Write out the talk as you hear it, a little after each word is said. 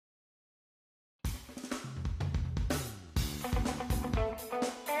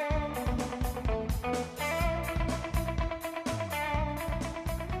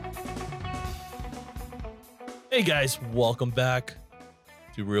Hey guys, welcome back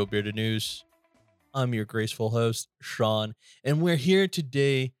to Real Bearded News. I'm your graceful host, Sean, and we're here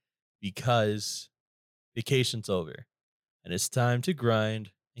today because vacation's over and it's time to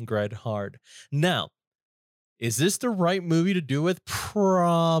grind and grind hard. Now, is this the right movie to do with?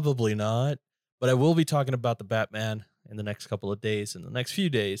 Probably not, but I will be talking about the Batman in the next couple of days, in the next few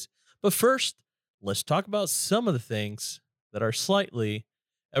days. But first, let's talk about some of the things that are slightly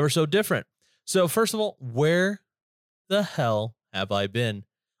ever so different. So, first of all, where the hell have I been?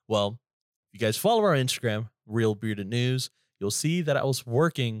 Well, if you guys follow our Instagram, Real Bearded News, you'll see that I was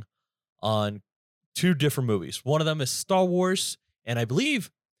working on two different movies. One of them is Star Wars, and I believe,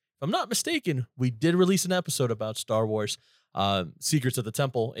 if I'm not mistaken, we did release an episode about Star Wars, Secrets of the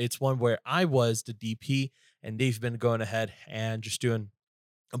Temple. It's one where I was the DP, and they've been going ahead and just doing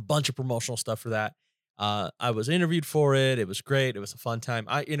a bunch of promotional stuff for that. I was interviewed for it. It was great. It was a fun time.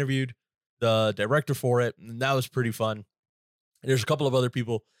 I interviewed the director for it, and that was pretty fun. There's a couple of other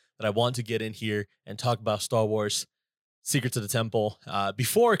people that I want to get in here and talk about Star Wars Secrets of the Temple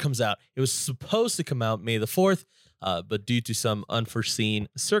before it comes out. It was supposed to come out May the 4th, but due to some unforeseen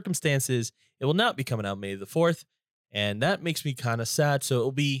circumstances, it will not be coming out May the 4th. And that makes me kind of sad. So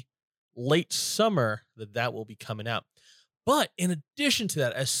it'll be late summer that will be coming out. But in addition to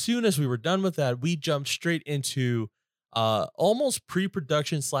that, as soon as we were done with that, we jumped straight into almost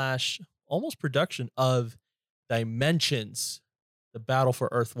pre-production slash almost production of Dimensions, the Battle for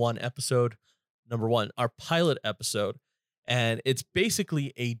Earth 1 episode number 1, our pilot episode. And it's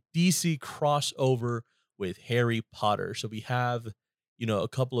basically a DC crossover with Harry Potter. So we have, a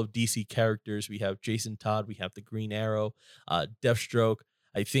couple of DC characters. We have Jason Todd, we have the Green Arrow, Deathstroke.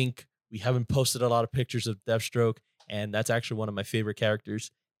 I think we haven't posted a lot of pictures of Deathstroke, and that's actually one of my favorite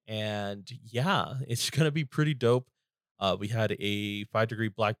characters. And yeah, it's going to be pretty dope. We had a 5-degree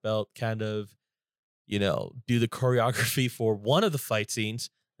black belt kind of do the choreography for one of the fight scenes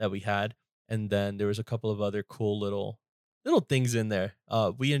that we had. And then there was a couple of other cool little things in there.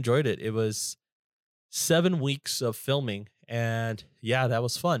 We enjoyed it. It was 7 weeks of filming, and yeah, that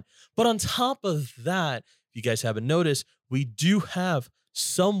was fun. But on top of that, if you guys haven't noticed, we do have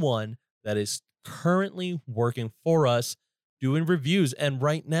someone that is currently working for us doing reviews. And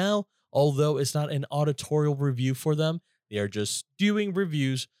right now, although it's not an auditorial review for them, they are just doing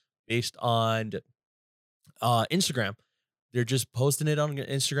reviews based on Instagram. They're just posting it on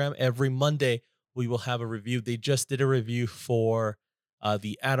Instagram every Monday. We will have a review. They just did a review for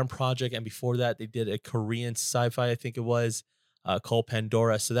the Atom Project, and before that, they did a Korean sci-fi, I think it was, called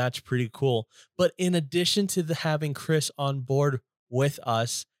Pandora. So that's pretty cool. But in addition to having Chris on board with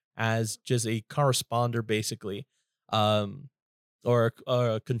us as just a corresponder, basically, or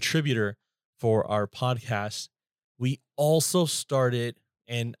a contributor for our podcast, we also started,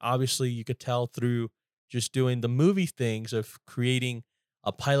 and obviously you could tell through just doing the movie things of creating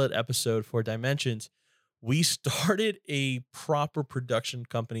a pilot episode for Dimensions, we started a proper production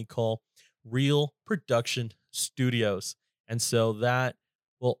company called Real Production Studios. And so that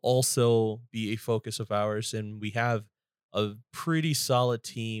will also be a focus of ours. And we have a pretty solid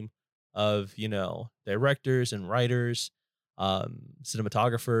team of, directors and writers,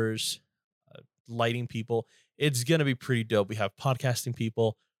 cinematographers, lighting people. It's going to be pretty dope. We have podcasting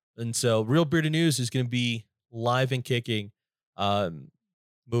people. And so Real Bearded News is going to be live and kicking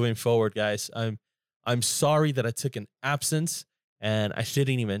moving forward, guys. I'm sorry that I took an absence and I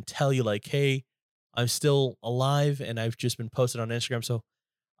didn't even tell you, like, hey, I'm still alive and I've just been posted on Instagram. So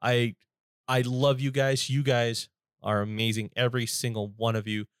I love you guys. You guys are amazing. Every single one of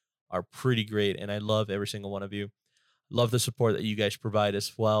you are pretty great, and I love every single one of you. Love the support that you guys provide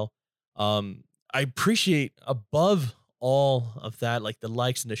as well. I appreciate, above all of that, like the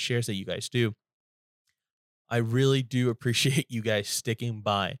likes and the shares that you guys do. I really do appreciate you guys sticking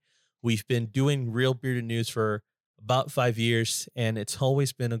by. We've been doing Real Bearded News for about 5 years, and it's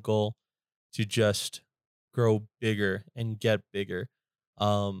always been a goal to just grow bigger and get bigger.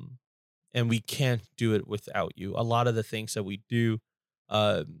 And we can't do it without you. A lot of the things that we do,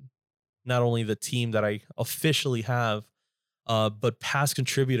 not only the team that I officially have, but past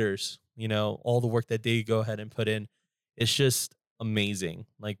contributors, all the work that they go ahead and put in, it's just amazing.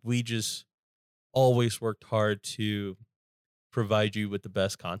 Like, we just always worked hard to provide you with the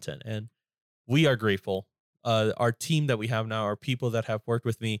best content, and we are grateful. Our team that we have now are people that have worked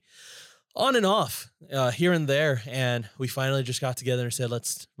with me on and off, here and there, and we finally just got together and said,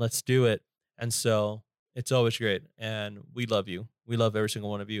 let's do it. And so it's always great, and we love you. We love every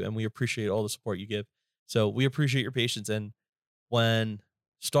single one of you, and we appreciate all the support you give. So we appreciate your patience. And when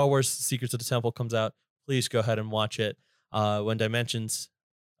Star Wars Secrets of the Temple comes out, please go ahead and watch it. When Dimensions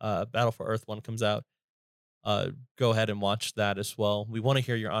Battle for Earth 1 comes out, go ahead and watch that as well. We want to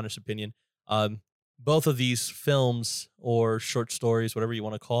hear your honest opinion. Um, both of these films or short stories, whatever you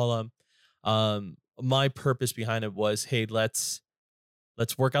want to call them, my purpose behind it was, hey, let's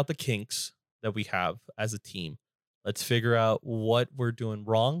work out the kinks that we have as a team. Let's figure out what we're doing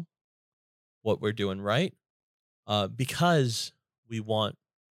wrong, what we're doing right, because we want.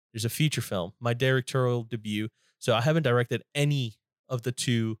 There's a feature film, my directorial debut. So I haven't directed any of the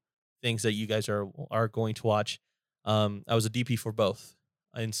two things that you guys are going to watch. I was a DP for both,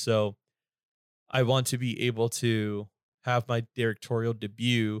 and so I want to be able to have my directorial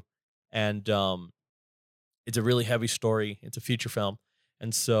debut, and it's a really heavy story. It's a feature film,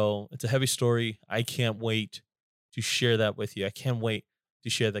 and so it's a heavy story. I can't wait to share that with you. I can't wait to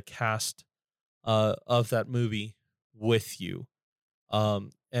share the cast of that movie with you.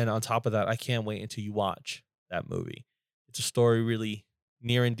 And on top of that, I can't wait until you watch that movie. It's a story really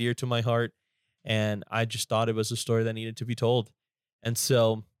near and dear to my heart, and I just thought it was a story that needed to be told. And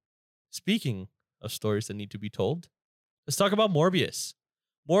so, speaking of stories that need to be told, let's talk about Morbius.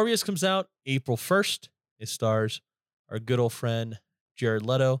 Morbius comes out April 1st. It stars our good old friend Jared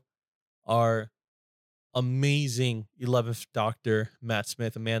Leto, our amazing 11th Doctor Matt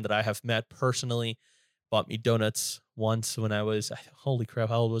Smith, a man that I have met personally, bought me donuts once when I was, holy crap,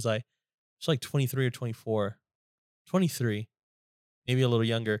 how old was I? It's like 23 or 24. 23, maybe a little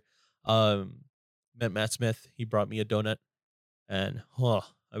younger. Um, Met Matt Smith. He brought me a donut, and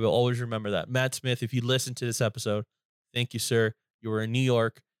I will always remember that. Matt Smith, if you listen to this episode, thank you, sir. You were in New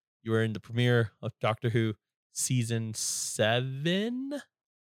York. You were in the premiere of Doctor Who season 7,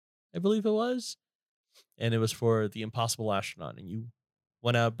 I believe it was, and it was for the Impossible Astronaut. And you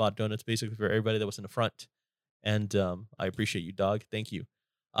went out, bought donuts basically for everybody that was in the front. And I appreciate you, dog. Thank you.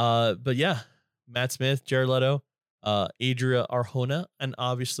 But yeah, Matt Smith, Jared Leto, Adria Arjona, and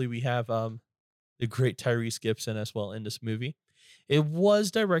obviously we have the great Tyrese Gibson as well in this movie. It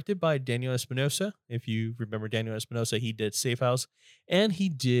was directed by Daniel Espinosa. If you remember Daniel Espinosa, he did Safe House, and he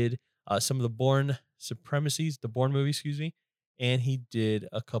did some of the Bourne Supremacies, the Bourne movie, excuse me, and he did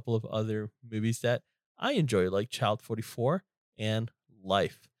a couple of other movies that I enjoy, like Child 44 and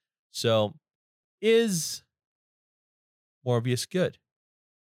Life. So, is Morbius good?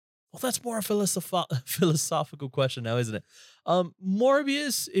 Well, that's more a philosophical question now, isn't it?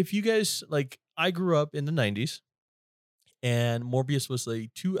 Morbius, if you guys like, I grew up in the 90s, and Morbius was a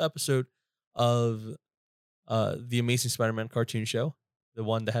 2 episode of the Amazing Spider-Man cartoon show, the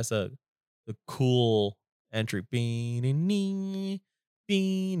one that has the cool entry, beanie,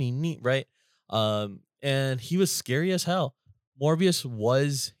 right? And he was scary as hell. Morbius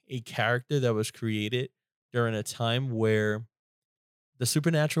was a character that was created during a time where the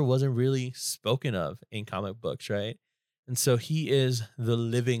supernatural wasn't really spoken of in comic books, right? And so he is the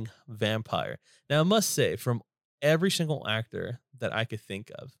living vampire. Now, I must say, from every single actor that I could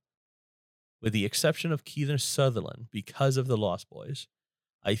think of, with the exception of Keith Sutherland, because of The Lost Boys,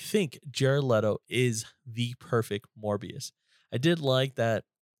 I think Jared Leto is the perfect Morbius. I did like that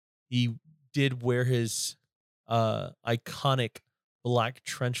he did wear his iconic black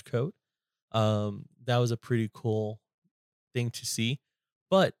trench coat. That was a pretty cool thing to see.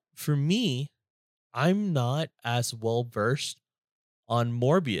 But for me, I'm not as well versed on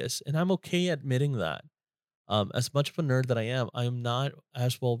Morbius, and I'm okay admitting that. As much of a nerd that I am not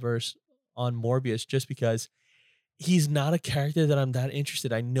as well versed on Morbius just because he's not a character that I'm that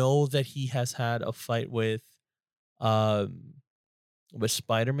interested. I know that he has had a fight um with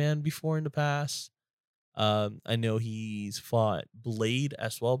Spider-Man before in the past. I know he's fought Blade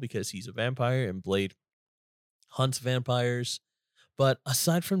as well because he's a vampire and Blade hunts vampires. But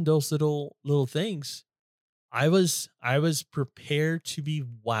aside from those little things, I was prepared to be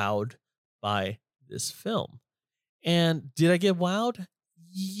wowed by this film. And did I get wowed?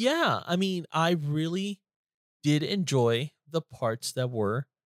 Yeah. I mean, I really did enjoy the parts that were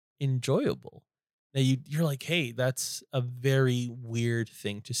enjoyable. Now you're like, hey, that's a very weird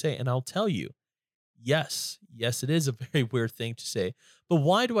thing to say. And I'll tell you, yes, it is a very weird thing to say. But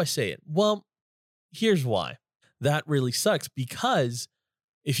why do I say it? Well, here's why. That really sucks because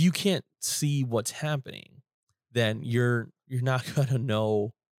if you can't see what's happening, then you're not gonna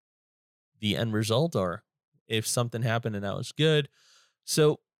know the end result or if something happened and that was good.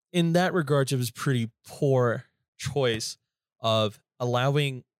 So in that regards, it was pretty poor choice of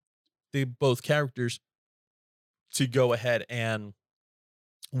allowing the both characters to go ahead and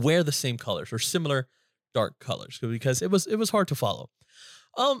wear the same colors or similar dark colors because it was hard to follow.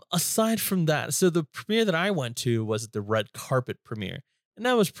 Aside from that, so the premiere that I went to was the red carpet premiere, and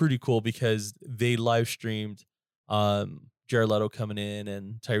that was pretty cool because they live streamed Jared Leto coming in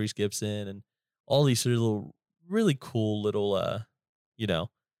and Tyrese Gibson and all these sort of little, really cool little, you know,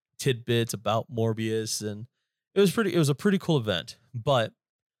 tidbits about Morbius, and it was a pretty cool event. But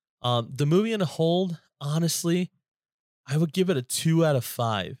the movie in a whole, honestly, I would give it a 2 out of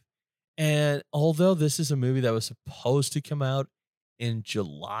 5. And although this is a movie that was supposed to come out in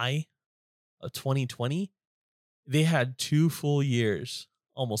July of 2020, they had 2 full years,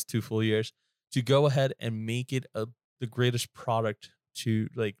 almost 2 full years, to go ahead and make it the greatest product to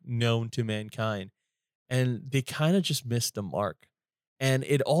like known to mankind. And they kind of just missed the mark. And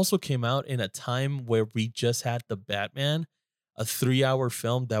it also came out in a time where we just had the Batman, a 3 hour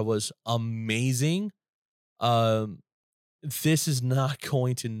film that was amazing. Um, this is not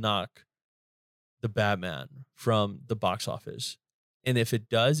going to knock the Batman from the box office. And if it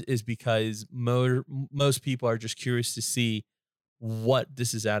does, is because most people are just curious to see what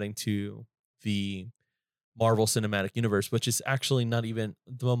this is adding to the Marvel Cinematic Universe, which is actually not even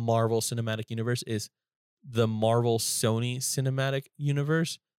the Marvel Cinematic Universe, is the Marvel Sony Cinematic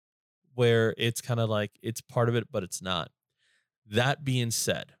Universe, where it's kind of like it's part of it, but it's not. That being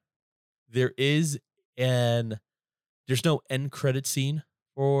said, there is an there's no end credit scene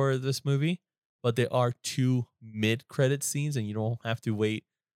for this movie, but there are 2 mid-credit scenes, and you don't have to wait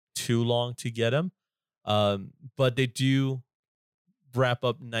too long to get them. But they do wrap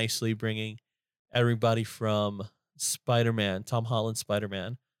up nicely, bringing everybody from Spider-Man, Tom Holland's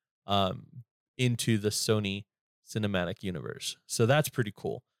Spider-Man, um, into the Sony cinematic universe. So that's pretty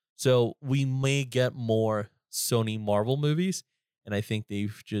cool. So we may get more Sony Marvel movies, and I think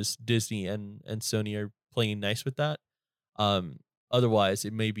they've just Disney and Sony are playing nice with that. Um, Otherwise,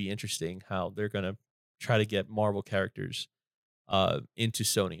 it may be interesting how they're gonna try to get Marvel characters into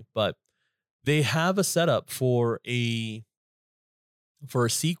Sony, but they have a setup for a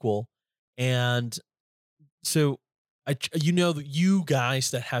sequel, and so you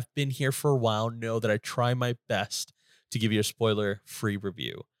guys that have been here for a while know that I try my best to give you a spoiler free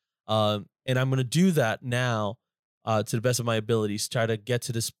review. And I'm going to do that now to the best of my abilities, try to get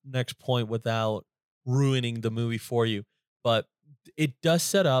to this next point without ruining the movie for you. But it does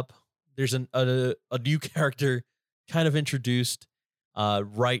set up, there's a new character kind of introduced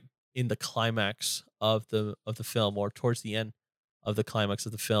right in the climax of the film, or towards the end of the climax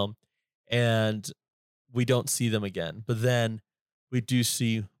of the film. And we don't see them again. But then we do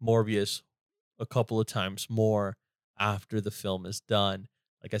see Morbius a couple of times more after the film is done.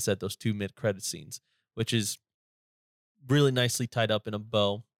 Like I said, those 2 mid-credit scenes, which is really nicely tied up in a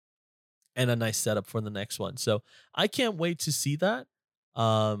bow and a nice setup for the next one. So I can't wait to see that.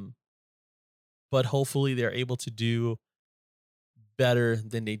 Um, but hopefully they're able to do better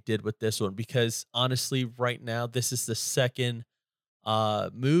than they did with this one, because honestly, right now, this is the second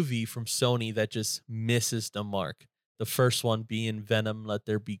movie from Sony that just misses the mark. The first one being Venom Let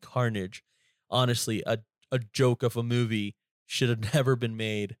There Be Carnage. Honestly, a joke of a movie should have never been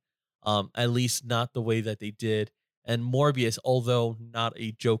made. At least not the way that they did. And Morbius, although not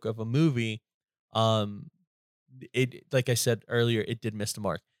a joke of a movie, um it, like I said earlier, it did miss the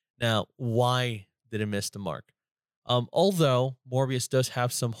mark. Now, why did it miss the mark? Although Morbius does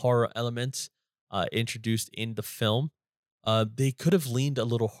have some horror elements introduced in the film, they could have leaned a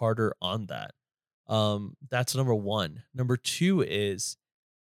little harder on that. That's number one. Number two is,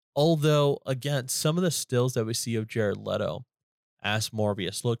 although again, some of the stills that we see of Jared Leto as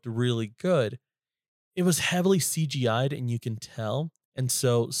Morbius looked really good, it was heavily CGI'd, and you can tell. And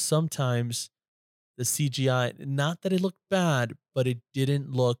so sometimes the CGI, not that it looked bad, but it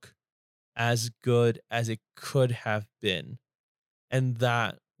didn't look as good as it could have been. And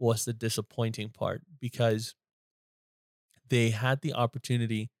that was the disappointing part, because they had the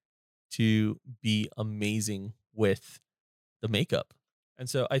opportunity to be amazing with the makeup. And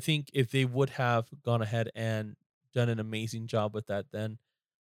so I think if they would have gone ahead and done an amazing job with that, then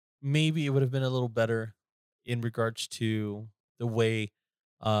maybe it would have been a little better in regards to the way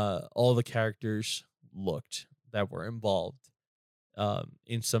all the characters looked that were involved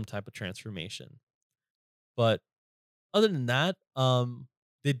in some type of transformation. But other than that,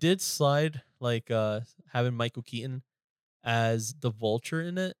 they did slide like having Michael Keaton as the Vulture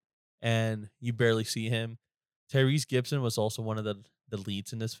in it, and you barely see him. Tyrese Gibson was also one of the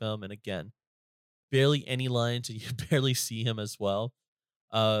leads in this film, and again, barely any lines, and you barely see him as well.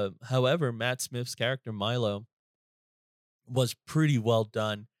 However, Matt Smith's character Milo was pretty well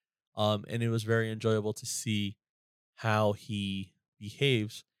done, and it was very enjoyable to see how he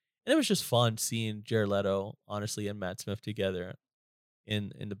behaves. And it was just fun seeing Jared Leto, honestly, and Matt Smith together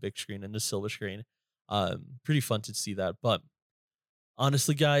in the big screen and the silver screen. Pretty fun to see that. But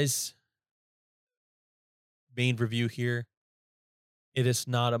honestly, guys, main review here. it is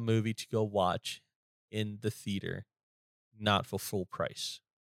not a movie to go watch in the theater, not for full price.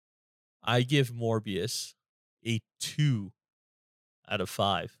 I give Morbius a 2 out of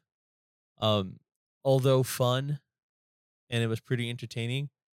 5. Um, Although fun and it was pretty entertaining,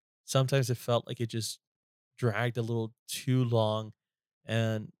 sometimes it felt like it just dragged a little too long,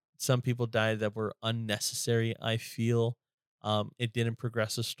 and some people died that were unnecessary. I feel it didn't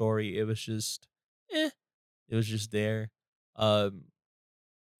progress the story. It was just, eh, it was just there. Um,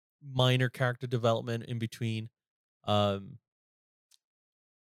 Minor character development in between um,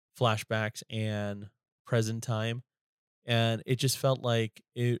 flashbacks and present time, and it just felt like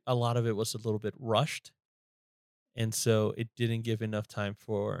a lot of it was a little bit rushed, and so it didn't give enough time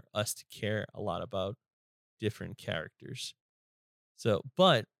for us to care a lot about different characters. So,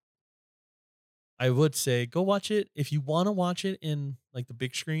 but I would say go watch it if you want to watch it in like the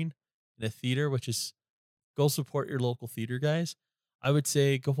big screen in a theater, which is go support your local theater guys. I would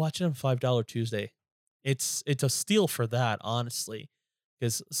say go watch it on $5 Tuesday. It's a steal for that, honestly,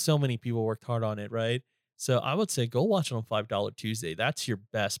 because so many people worked hard on it, right? So I would say go watch it on $5 Tuesday. That's your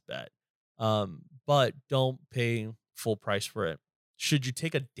best bet. But don't pay full price for it. Should you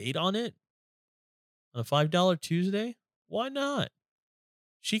take a date on it on a $5 Tuesday? Why not?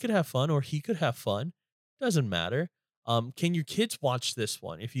 She could have fun or he could have fun. Doesn't matter. Can your kids watch this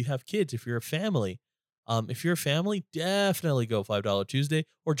one? If you have kids, if you're a family, definitely go $5 Tuesday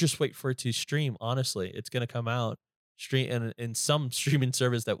or just wait for it to stream. Honestly, it's gonna come out stream in some streaming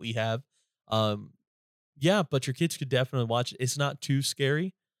service that we have. Um, yeah, but your kids could definitely watch it. It's not too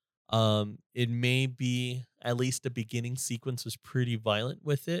scary. It may be at least the beginning sequence was pretty violent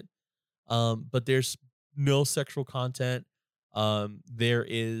with it, but there's no sexual content. There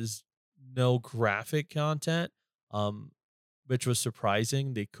is no graphic content, um, which was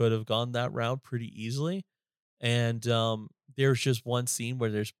surprising. They could have gone that route pretty easily. And there's just one scene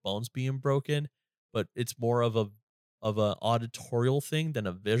where there's bones being broken, but it's more of a auditorial thing than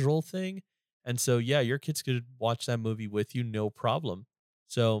a visual thing. And so yeah, your kids could watch that movie with you, no problem.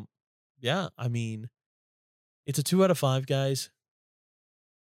 So yeah, I mean, it's a 2 out of 5, guys.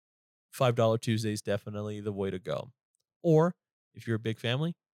 $5 Tuesday is definitely the way to go. Or if you're a big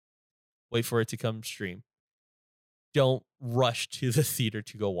family, wait for it to come stream. Don't rush to the theater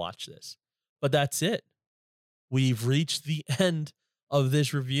to go watch this. But that's it. We've reached the end of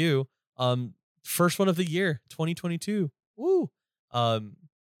this review. First one of the year, 2022. Woo. Um,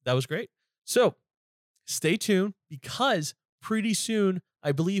 that was great. So stay tuned because pretty soon,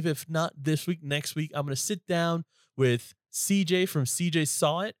 I believe if not this week, next week, I'm going to sit down with CJ from CJ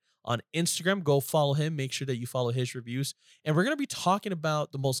Saw It on Instagram. Go follow him. Make sure that you follow his reviews. And we're going to be talking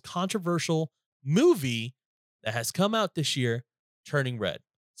about the most controversial movie that has come out this year, Turning Red.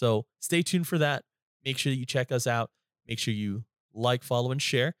 So stay tuned for that. Make sure that you check us out. Make sure you like, follow, and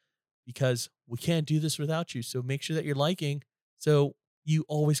share because we can't do this without you. So make sure that you're liking so you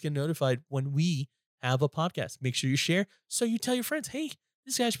always get notified when we have a podcast. Make sure you share so you tell your friends, hey,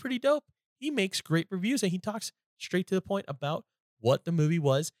 this guy's pretty dope. He makes great reviews and he talks straight to the point about what the movie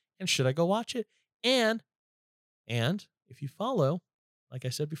was and should I go watch it. And if you follow, like I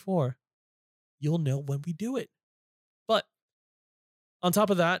said before, you'll know when we do it. But on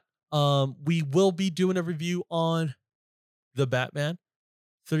top of that, we will be doing a review on The Batman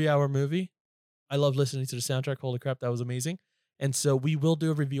 3-hour movie. I love listening to the soundtrack. Holy crap, that was amazing. And so we will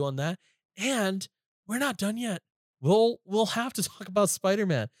do a review on that. And we're not done yet. We'll have to talk about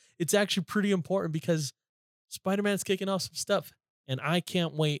Spider-Man. It's actually pretty important because Spider-Man's kicking off some stuff, and I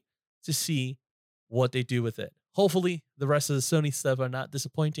can't wait to see what they do with it. Hopefully, the rest of the Sony stuff are not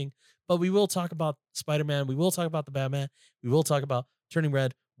disappointing, but we will talk about Spider-Man. We will talk about the Batman. We will talk about Turning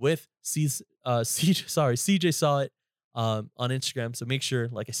Red with CJ Saw It on Instagram. So make sure,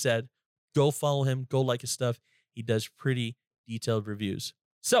 like I said, go follow him, go like his stuff. He does pretty detailed reviews.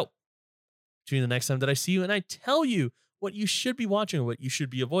 So tune in the next time that I see you and I tell you what you should be watching or what you should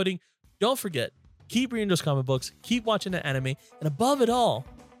be avoiding. Don't forget, keep reading those comic books, keep watching the anime, and above it all,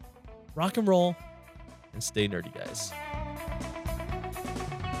 rock and roll and stay nerdy, guys.